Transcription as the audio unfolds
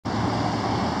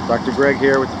Dr. Greg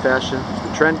here with the fashion.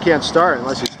 The trend can't start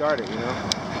unless you start it, you know.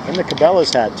 And the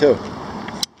Cabela's hat too.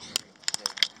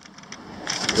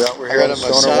 Yeah, we're here I got on a the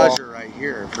massager right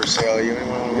here for sale. You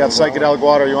We got psychedelic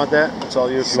water. You want that? That's all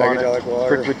you if you want it. Psychedelic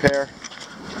water. Prickly pear.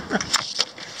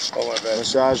 Oh my bad.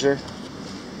 Massager.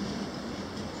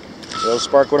 It'll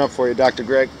spark one up for you, Dr.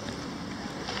 Greg.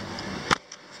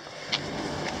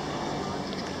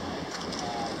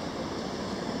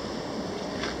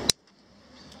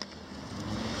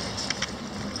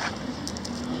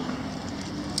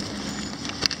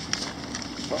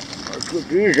 Let's get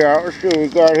these out. Let's see what we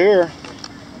got here.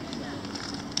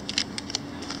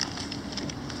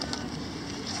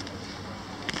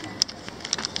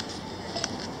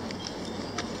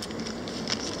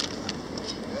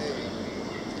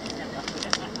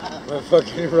 Am I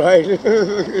fucking right? What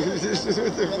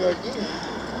the fuck?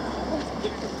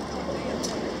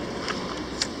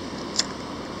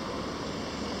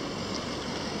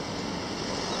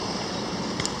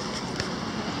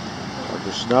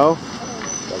 Dr. Snow.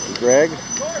 Dr. Greg. Of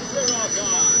course they're all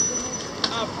gone.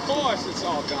 Of course it's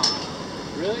all gone.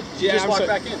 Really? Yeah, just walked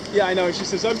back in. Yeah, I know. She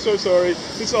says, I'm so sorry.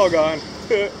 It's all gone.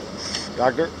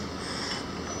 Doctor.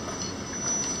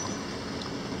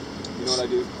 You know what I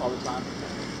do all the time?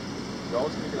 You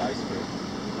always make it ice cream.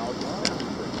 And I always put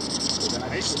salmon first. So then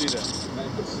I used to do that. And then I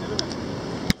put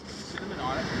cinnamon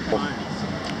on it. Fine.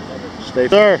 Stay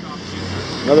there.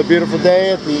 Another beautiful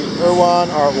day at the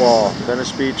Irwan Art Wall.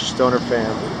 Venice Beach, Stoner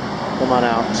fam. Come on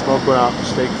out, smoke one out,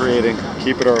 stay creating,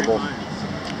 keep it herbal.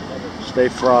 Stay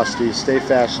frosty, stay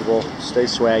fashionable, stay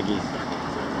swaggy.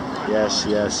 Yes,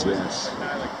 yes, yes.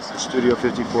 The Studio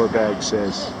 54 bag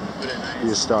says,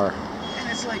 be a star. And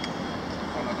it's like,